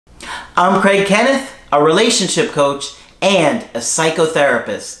I'm Craig Kenneth, a relationship coach and a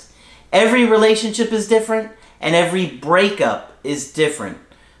psychotherapist. Every relationship is different and every breakup is different.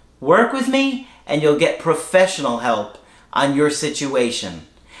 Work with me and you'll get professional help on your situation.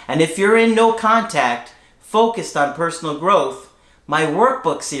 And if you're in no contact, focused on personal growth, my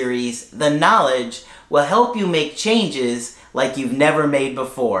workbook series, The Knowledge, will help you make changes like you've never made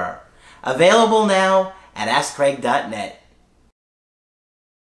before. Available now at AskCraig.net.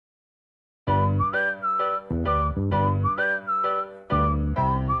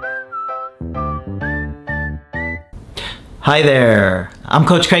 Hi there, I'm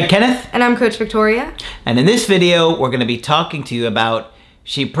Coach Craig Kenneth. And I'm Coach Victoria. And in this video, we're going to be talking to you about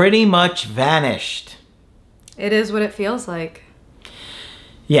She Pretty Much Vanished. It is what it feels like.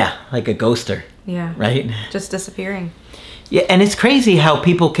 Yeah, like a ghoster. Yeah. Right? Just disappearing. Yeah, and it's crazy how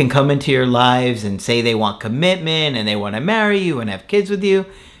people can come into your lives and say they want commitment and they want to marry you and have kids with you,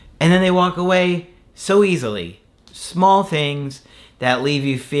 and then they walk away so easily. Small things that leave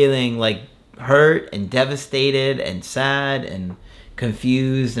you feeling like hurt and devastated and sad and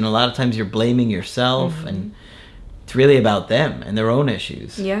confused, and a lot of times you're blaming yourself, and it's really about them and their own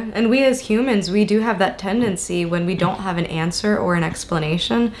issues. Yeah, and we as humans, we do have that tendency when we don't have an answer or an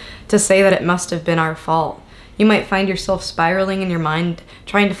explanation to say that it must have been our fault. You might find yourself spiraling in your mind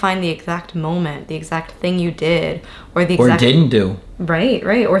trying to find the exact moment, the exact thing you did, or the exact... Or didn't do. Right,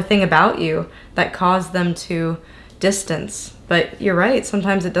 or thing about you that caused them to distance. But you're right,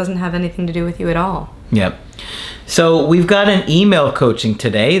 sometimes it doesn't have anything to do with you at all. Yep. So we've got an email coaching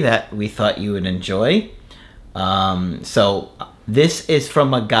today that we thought you would enjoy. So this is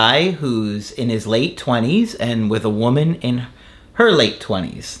from a guy who's in his late 20s and with a woman in her late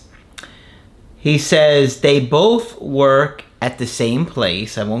 20s. He says they both work at the same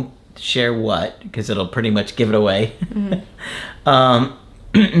place. I won't share what because it'll pretty much give it away.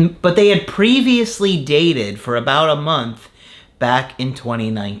 But they had previously dated for about a month back in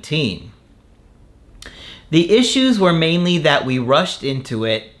 2019. The issues were mainly that we rushed into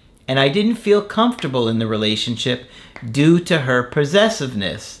it and I didn't feel comfortable in the relationship due to her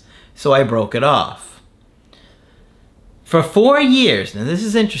possessiveness, so I broke it off. For 4 years, now this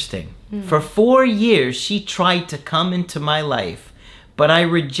is interesting, for 4 years she tried to come into my life, but I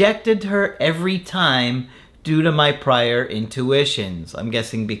rejected her every time due to my prior intuitions. I'm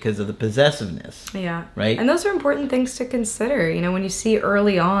guessing because of the possessiveness. Yeah. Right? And those are important things to consider. You know, when you see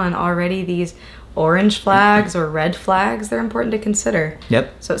early on already these orange flags or red flags, they're important to consider.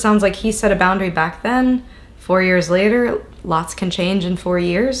 Yep. So it sounds like he set a boundary back then. 4 years later, lots can change in 4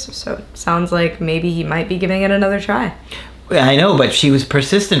 years. So it sounds like maybe he might be giving it another try. I know, but she was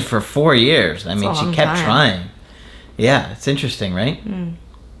persistent for 4 years. I mean, she kept trying. Yeah, it's interesting, right?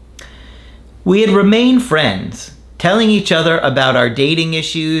 We had remained friends, telling each other about our dating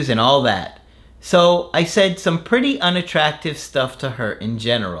issues and all that. So I said some pretty unattractive stuff to her in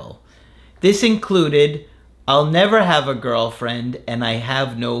general. This included, I'll never have a girlfriend and I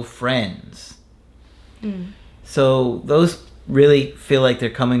have no friends. So those really feel like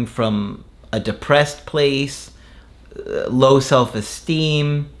they're coming from a depressed place, low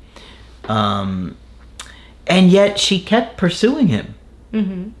self-esteem, and yet she kept pursuing him.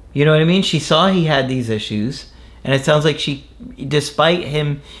 You know what I mean? She saw he had these issues, and it sounds like she, despite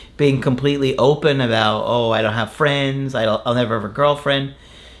him being completely open about, oh, I don't have friends, I'll never have a girlfriend.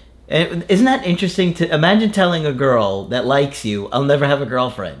 And isn't that interesting to imagine telling a girl that likes you, I'll never have a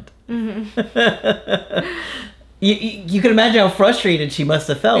girlfriend? You can imagine how frustrated she must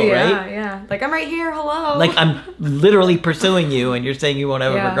have felt, right? Yeah. Like, I'm right here, hello. Like, I'm literally pursuing you, and you're saying you won't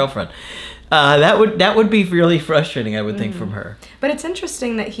ever have a girlfriend. That would be really frustrating, I would think, from her. But it's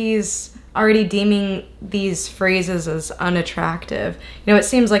interesting that he's already deeming these phrases as unattractive. You know, it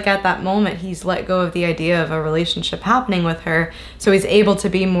seems like at that moment he's let go of the idea of a relationship happening with her, so he's able to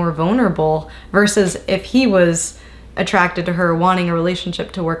be more vulnerable, versus if he was attracted to her, wanting a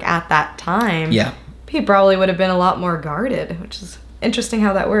relationship to work at that time, he probably would have been a lot more guarded, which is interesting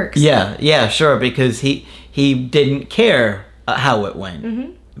how that works. Yeah, sure, because he didn't care how it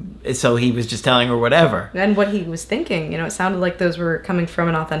went. So he was just telling her whatever. And what he was thinking, you know, it sounded like those were coming from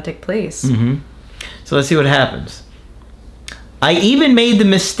an authentic place. So let's see what happens. I even made the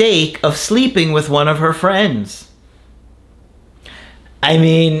mistake of sleeping with one of her friends. I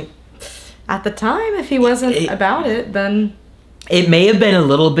mean... At the time, if he wasn't about it, then... It may have been a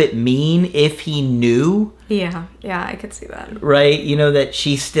little bit mean if he knew. Yeah, I could see that. Right? You know, that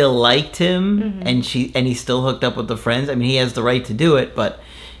she still liked him, and he still hooked up with the friends. I mean, he has the right to do it, but...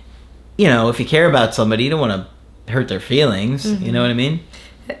 You know, if you care about somebody, you don't want to hurt their feelings. You know what I mean?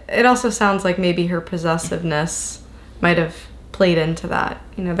 It also sounds like maybe her possessiveness might have played into that.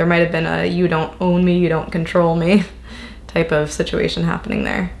 You know, there might have been a you don't own me, you don't control me type of situation happening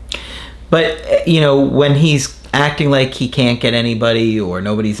there. But, you know, when he's acting like he can't get anybody or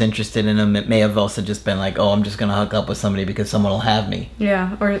nobody's interested in him, it may have also just been like, oh, I'm just going to hook up with somebody because someone will have me.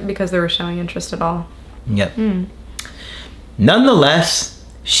 Yeah, or because they were showing interest at all. Yep. Nonetheless,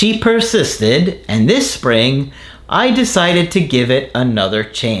 she persisted, and this spring, I decided to give it another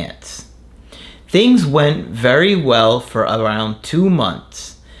chance. Things went very well for around 2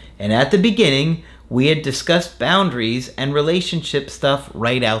 months, and at the beginning, we had discussed boundaries and relationship stuff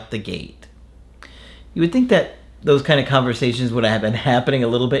right out the gate. You would think that those kind of conversations would have been happening a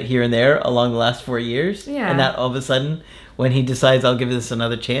little bit here and there along the last 4 years. Yeah. And not all of a sudden when he decides I'll give this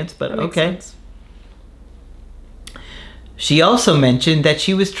another chance, but okay. Sense. She also mentioned that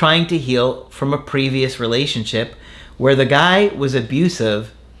she was trying to heal from a previous relationship where the guy was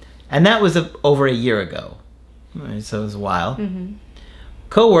abusive, and that was over a year ago. So it was a while.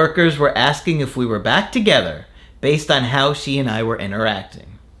 Co-workers were asking if we were back together based on how she and I were interacting.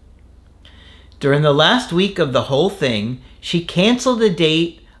 During the last week of the whole thing, she canceled a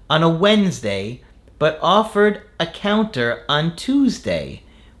date on a Wednesday, but offered a counter on Tuesday,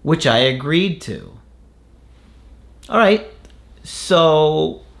 which I agreed to. All right,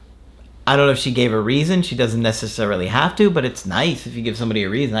 so I don't know if she gave a reason. She doesn't necessarily have to, but it's nice if you give somebody a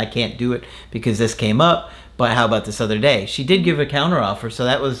reason. I can't do it because this came up, but how about this other day? She did give a counter offer, so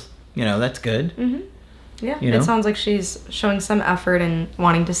that was, you know, that's good. Yeah, You know? It sounds like she's showing some effort in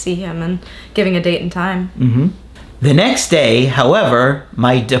wanting to see him and giving a date and time. The next day, however,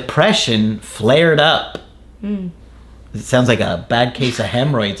 my depression flared up. It sounds like a bad case of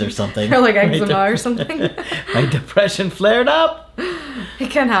hemorrhoids or something. Or like eczema or something. My depression flared up. It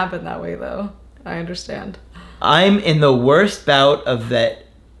can happen that way, though. I understand. I'm in the worst bout of that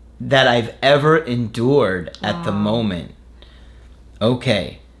I've ever endured at the moment.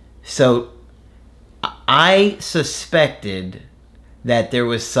 Okay, so I suspected that there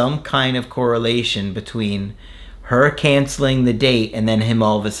was some kind of correlation between her canceling the date and then him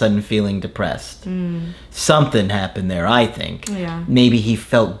all of a sudden feeling depressed. Something happened there, I think. Yeah. Maybe he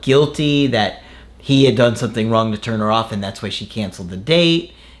felt guilty that he had done something wrong to turn her off, and that's why she canceled the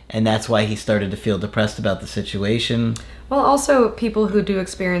date, and that's why he started to feel depressed about the situation. Well, also, people who do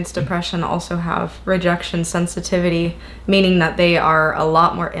experience depression also have rejection sensitivity, meaning that they are a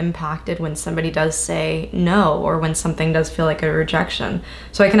lot more impacted when somebody does say no or when something does feel like a rejection.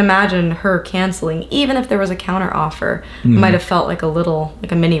 So I can imagine her canceling, even if there was a counter offer, might have felt like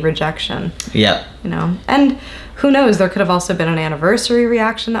a mini rejection. Yeah. You know, and who knows, there could have also been an anniversary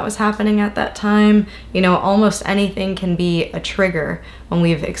reaction that was happening at that time. You know, almost anything can be a trigger when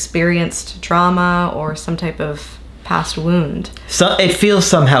we've experienced trauma or some type of past wound. So it feels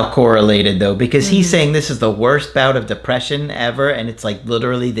somehow correlated though, because he's saying this is the worst bout of depression ever, and it's like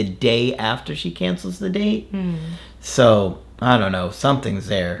literally the day after she cancels the date. So I don't know, something's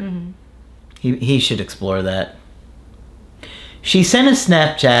there. He should explore that. She sent a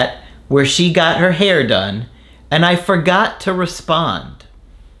Snapchat where she got her hair done, and I forgot to respond.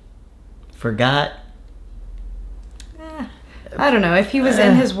 Forgot. I don't know, if he was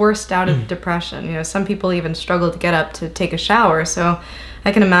in his worst bout of depression, you know, some people even struggle to get up to take a shower, so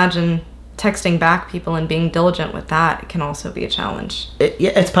I can imagine texting back people and being diligent with that can also be a challenge.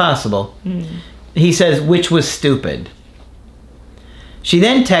 Yeah, it's possible. He says, which was stupid. She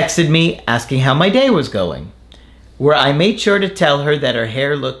then texted me asking how my day was going, where I made sure to tell her that her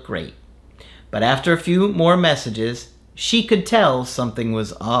hair looked great. But after a few more messages, she could tell something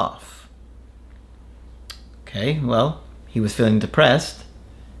was off. Okay, well, he was feeling depressed,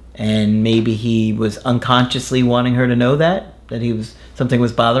 and maybe he was unconsciously wanting her to know that something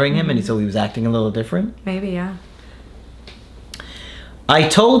was bothering him, and so he was acting a little different. Maybe, yeah. I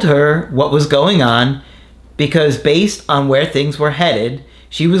told her what was going on because based on where things were headed,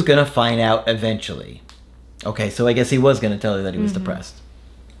 she was going to find out eventually. Okay, so I guess he was going to tell her that he was depressed.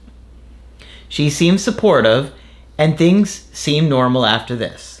 She seemed supportive, and things seemed normal after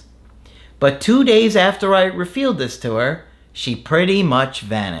this. But 2 days after I revealed this to her, she pretty much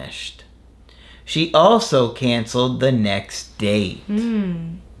vanished. She also canceled the next date.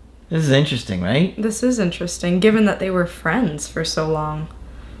 This is interesting, right? This is interesting, given that they were friends for so long.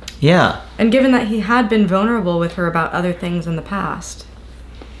 Yeah. And given that he had been vulnerable with her about other things in the past.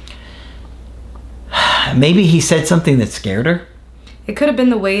 Maybe he said something that scared her? It could have been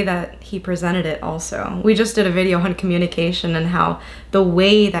the way that he presented it also. We just did a video on communication and how the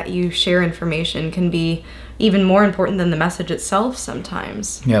way that you share information can be even more important than the message itself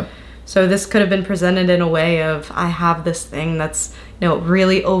sometimes. Yep. So this could have been presented in a way of, I have this thing that's, you know,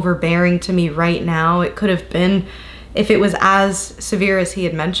 really overbearing to me right now. It could have been, If it was as severe as he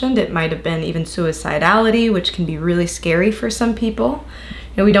had mentioned, it might have been even suicidality, which can be really scary for some people.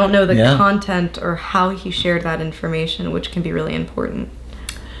 We don't know the content or how he shared that information, which can be really important.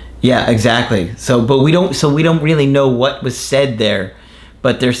 Yeah, exactly. So we don't really know what was said there,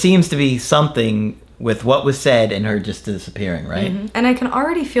 but there seems to be something with what was said and her just disappearing, right? Mm-hmm. And I can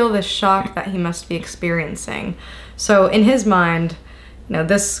already feel the shock that he must be experiencing. So in his mind,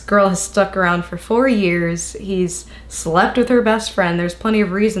 this girl has stuck around for 4 years. He's slept with her best friend. There's plenty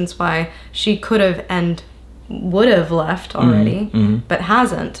of reasons why she could have and would have left already, but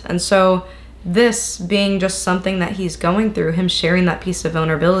hasn't. And so this being just something that he's going through, him sharing that piece of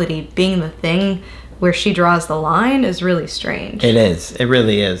vulnerability, being the thing where she draws the line, is really strange. It is. It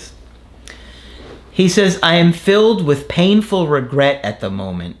really is. He says, I am filled with painful regret at the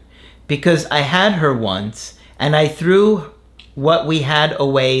moment because I had her once and I threw what we had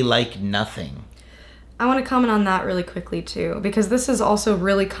away like nothing. I want to comment on that really quickly too, because this is also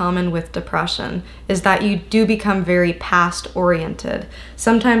really common with depression, is that you do become very past oriented.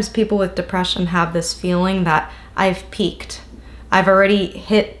 Sometimes people with depression have this feeling that I've peaked. I've already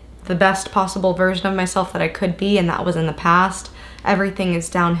hit the best possible version of myself that I could be, and that was in the past. Everything is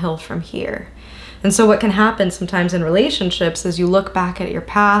downhill from here. And so what can happen sometimes in relationships is you look back at your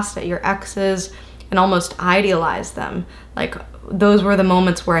past, at your exes, and almost idealize them. Like, those were the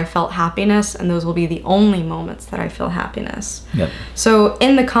moments where I felt happiness, and those will be the only moments that I feel happiness. Yep. So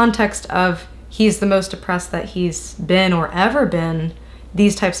in the context of he's the most depressed that he's been or ever been,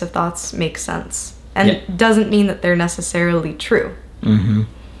 these types of thoughts make sense. And it doesn't mean that they're necessarily true. Mm-hmm.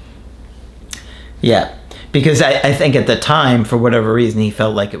 Yeah. Because I think at the time, for whatever reason, he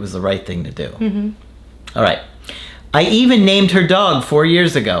felt like it was the right thing to do. Mm-hmm. All right. I even named her dog 4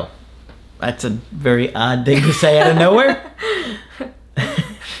 years ago. That's a very odd thing to say out of nowhere.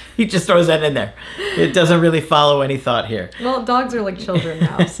 He just throws that in there. It doesn't really follow any thought here. Well, dogs are like children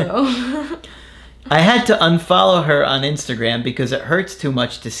now, so. I had to unfollow her on Instagram because it hurts too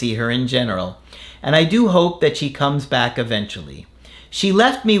much to see her in general. And I do hope that she comes back eventually. She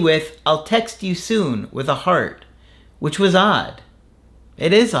left me with, I'll text you soon, with a heart, which was odd.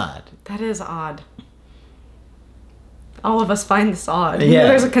 It is odd. That is odd. All of us find this odd. Yeah.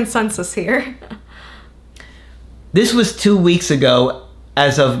 There's a consensus here. This was 2 weeks ago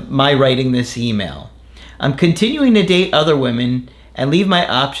as of my writing this email. I'm continuing to date other women and leave my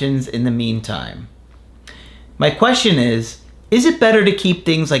options in the meantime. My question is it better to keep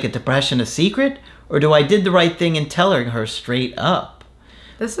things like a depression a secret, or do I did the right thing in telling her straight up?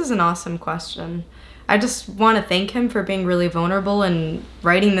 This is an awesome question. I just want to thank him for being really vulnerable and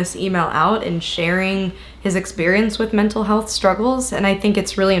writing this email out and sharing his experience with mental health struggles. And I think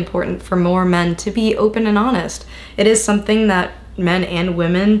it's really important for more men to be open and honest. It is something that men and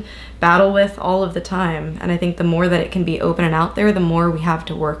women battle with all of the time. And I think the more that it can be open and out there, the more we have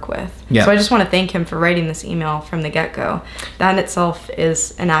to work with. Yeah. So I just want to thank him for writing this email from the get-go. That in itself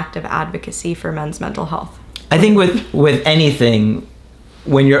is an act of advocacy for men's mental health. I think with anything,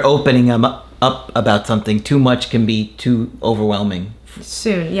 when you're opening them up about something, too much can be too overwhelming.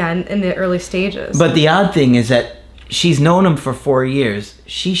 Soon, yeah, in the early stages. But the odd thing is that she's known him for 4 years.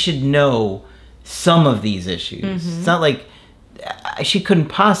 She should know some of these issues. Mm-hmm. It's not like she couldn't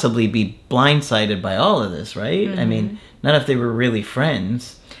possibly be blindsided by all of this, right? Mm-hmm. I mean, not if they were really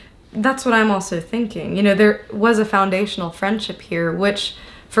friends. That's what I'm also thinking. There was a foundational friendship here, which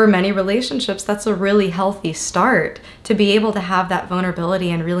for many relationships, that's a really healthy start, to be able to have that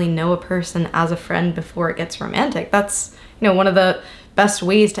vulnerability and really know a person as a friend before it gets romantic. That's, one of the best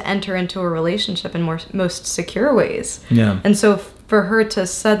ways to enter into a relationship in most secure ways. Yeah. And so for her to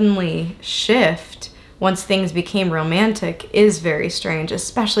suddenly shift once things became romantic is very strange,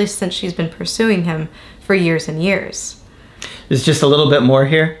 especially since she's been pursuing him for years and years. There's just a little bit more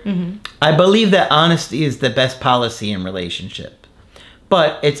here. Mm-hmm. I believe that honesty is the best policy in relationship.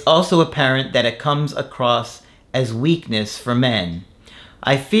 But it's also apparent that it comes across as weakness for men.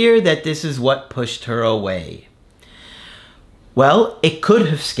 I fear that this is what pushed her away. Well, it could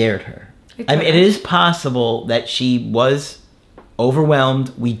have scared her. I mean, it is possible that she was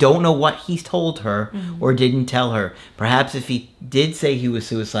overwhelmed. We don't know what he told her or didn't tell her. Perhaps if he did say he was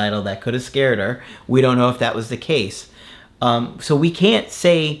suicidal, that could have scared her. We don't know if that was the case. So we can't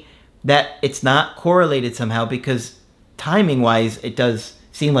say that it's not correlated somehow, because timing-wise, it does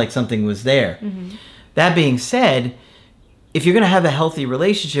seem like something was there. Mm-hmm. That being said, if you're going to have a healthy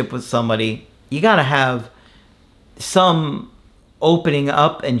relationship with somebody, you got to have some opening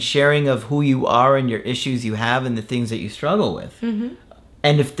up and sharing of who you are and your issues you have and the things that you struggle with. Mm-hmm.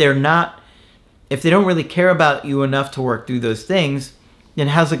 And if they don't really care about you enough to work through those things, then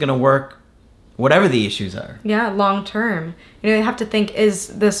how's it going to work whatever the issues are. Yeah, long term. You have to think, is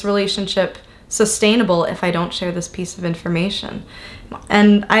this relationship sustainable if I don't share this piece of information?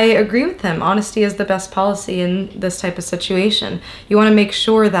 And I agree with him. Honesty is the best policy in this type of situation. You want to make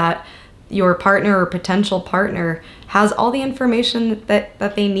sure that your partner or potential partner has all the information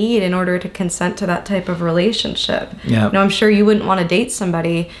that they need in order to consent to that type of relationship. Yeah. I'm sure you wouldn't want to date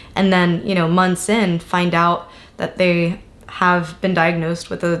somebody and then, months in, find out that they have been diagnosed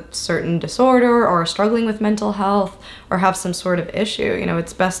with a certain disorder or are struggling with mental health or have some sort of issue.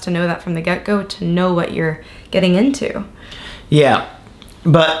 It's best to know that from the get-go, to know what you're getting into. Yeah,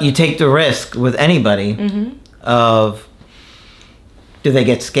 but you take the risk with anybody of, do they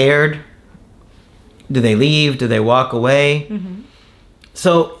get scared? Do they leave? Do they walk away?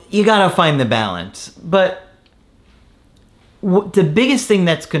 So you gotta find the balance. But the biggest thing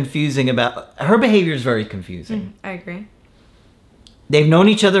that's confusing about her behavior is very confusing. I agree. They've known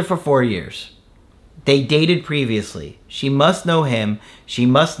each other for 4 years. They dated previously. She must know him. She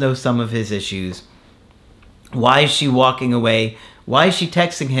must know some of his issues. Why is she walking away? Why is she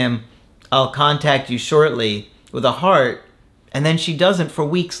texting him, "I'll contact you shortly," with a heart, and then she doesn't for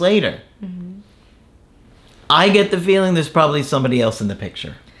weeks later? I get the feeling there's probably somebody else in the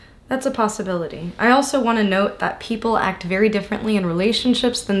picture. That's a possibility. I also want to note that people act very differently in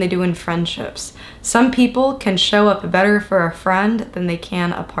relationships than they do in friendships. Some people can show up better for a friend than they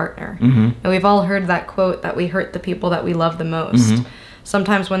can a partner. And we've all heard that quote that we hurt the people that we love the most.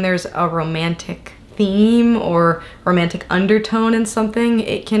 Sometimes when there's a romantic theme or romantic undertone in something,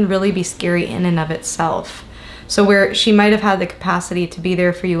 it can really be scary in and of itself. So where she might have had the capacity to be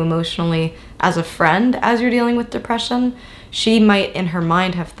there for you emotionally as a friend as you're dealing with depression, she might in her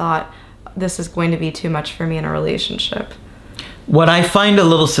mind have thought, this is going to be too much for me in a relationship. What I find a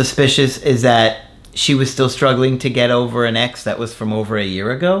little suspicious is that she was still struggling to get over an ex that was from over a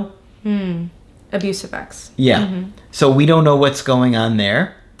year ago. Abusive ex. Yeah. So we don't know what's going on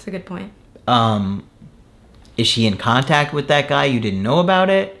there. That's a good point. Is she in contact with that guy? You didn't know about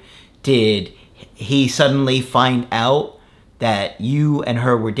it? Did he suddenly find out that you and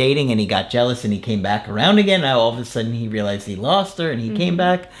her were dating and he got jealous and he came back around again? Now all of a sudden he realized he lost her and he came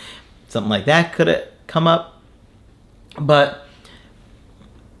back. Something like that could have come up. But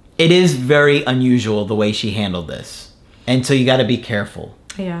it is very unusual the way she handled this. And so you got to be careful.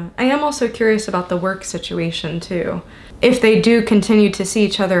 Yeah. I am also curious about the work situation too. If they do continue to see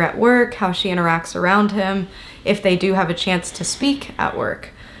each other at work, how she interacts around him, if they do have a chance to speak at work,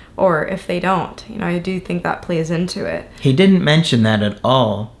 or if they don't. I do think that plays into it. He didn't mention that at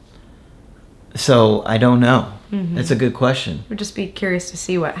all. So I don't know. That's a good question. Would just be curious to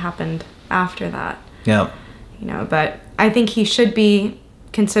see what happened after that. Yep. But I think he should be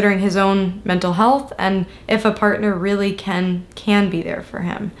considering his own mental health, and if a partner really can be there for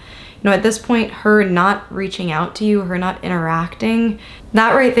him. At this point, her not reaching out to you, her not interacting,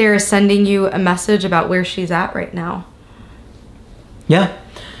 that right there is sending you a message about where she's at right now. Yeah.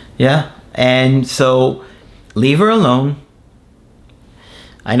 Yeah. And so leave her alone.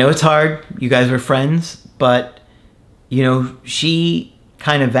 I know it's hard. You guys were friends, but she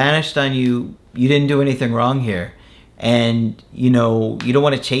kind of vanished on you. You didn't do anything wrong here. And, you don't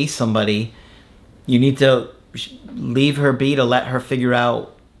want to chase somebody. You need to leave her be to let her figure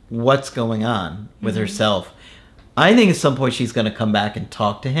out what's going on with herself. I think at some point she's going to come back and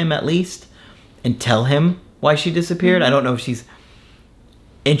talk to him at least and tell him why she disappeared. I don't know if she's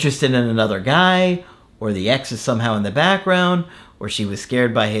interested in another guy, or the ex is somehow in the background, or she was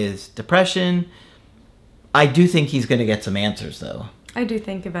scared by his depression. I do think he's going to get some answers, though. I do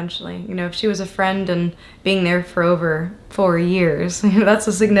think eventually. If she was a friend and being there for over 4 years, that's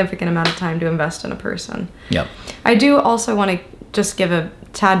a significant amount of time to invest in a person. Yep. I do also want to just give a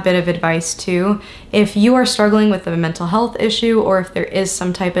tad bit of advice, too. If you are struggling with a mental health issue, or if there is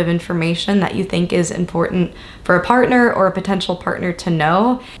some type of information that you think is important for a partner or a potential partner to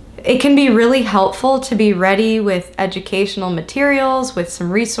know, it can be really helpful to be ready with educational materials, with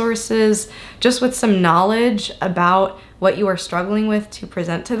some resources, just with some knowledge about what you are struggling with to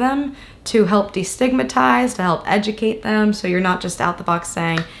present to them, to help destigmatize, to help educate them, so you're not just out the box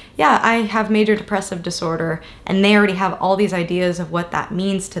saying, yeah, I have major depressive disorder, and they already have all these ideas of what that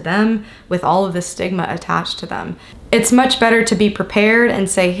means to them with all of the stigma attached to them. It's much better to be prepared and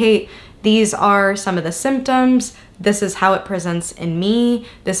say, hey, these are some of the symptoms, this is how it presents in me,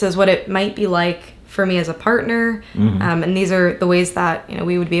 this is what it might be like for me as a partner, and these are the ways that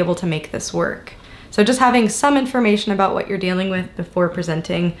we would be able to make this work. So just having some information about what you're dealing with before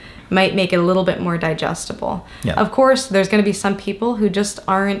presenting might make it a little bit more digestible. Yeah. Of course, there's going to be some people who just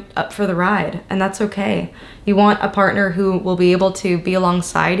aren't up for the ride, and that's okay. You want a partner who will be able to be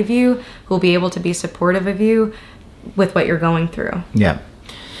alongside of you, who will be able to be supportive of you with what you're going through. Yeah.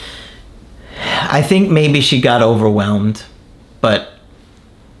 I think maybe she got overwhelmed, but,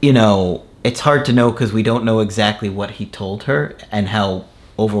 you know, it's hard to know because we don't know exactly what he told her and how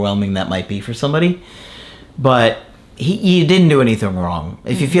overwhelming that might be for somebody. But he didn't do anything wrong.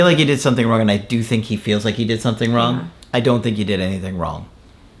 If you feel like he did something wrong, and I do think he feels like he did something wrong, I don't think you did anything wrong.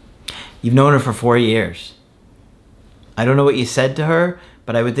 You've known her for 4 years. I don't know what you said to her,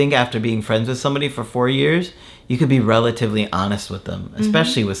 but I would think after being friends with somebody for 4 years, you could be relatively honest with them,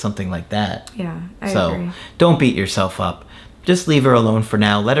 especially with something like that. Yeah, I agree. So don't beat yourself up. Just leave her alone for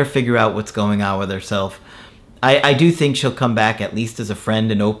now. Let her figure out what's going on with herself. I do think she'll come back at least as a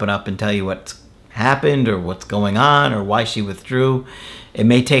friend and open up and tell you what's happened or what's going on or why she withdrew. It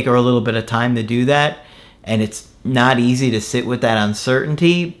may take her a little bit of time to do that, and it's not easy to sit with that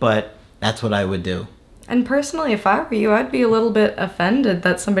uncertainty, but that's what I would do. And personally, if I were you, I'd be a little bit offended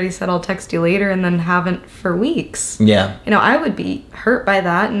that somebody said, I'll text you later, and then haven't for weeks. Yeah. You know, I would be hurt by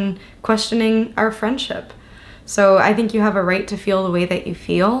that and questioning our friendship. So I think you have a right to feel the way that you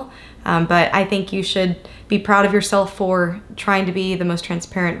feel, but I think you should be proud of yourself for trying to be the most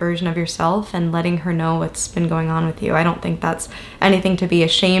transparent version of yourself and letting her know what's been going on with you. I don't think that's anything to be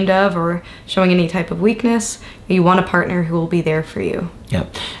ashamed of or showing any type of weakness. You want a partner who will be there for you.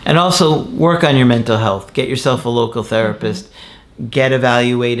 Yep. And also work on your mental health. Get yourself a local therapist. Get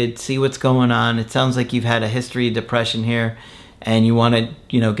evaluated. See what's going on. It sounds like you've had a history of depression here, and you want to,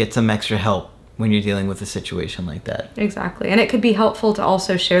 you know, get some extra help when you're dealing with a situation like that. Exactly. And it could be helpful to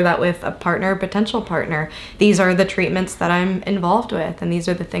also share that with a partner, potential partner. These are the treatments that I'm involved with, and these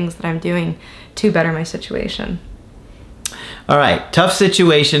are the things that I'm doing to better my situation. All right. Tough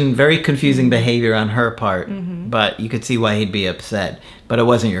situation, very confusing behavior on her part, but you could see why he'd be upset, but it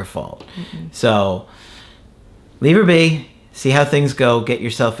wasn't your fault. So leave her be, see how things go, get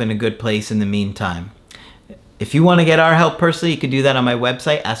yourself in a good place in the meantime. If you want to get our help personally, you can do that on my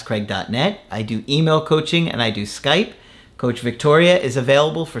website, askcraig.net. I do email coaching and I do Skype. Coach Victoria is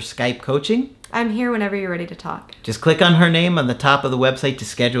available for Skype coaching. I'm here whenever you're ready to talk. Just click on her name on the top of the website to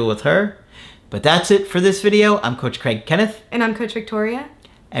schedule with her. But that's it for this video. I'm Coach Craig Kenneth. And I'm Coach Victoria.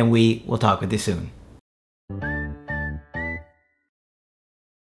 And we will talk with you soon.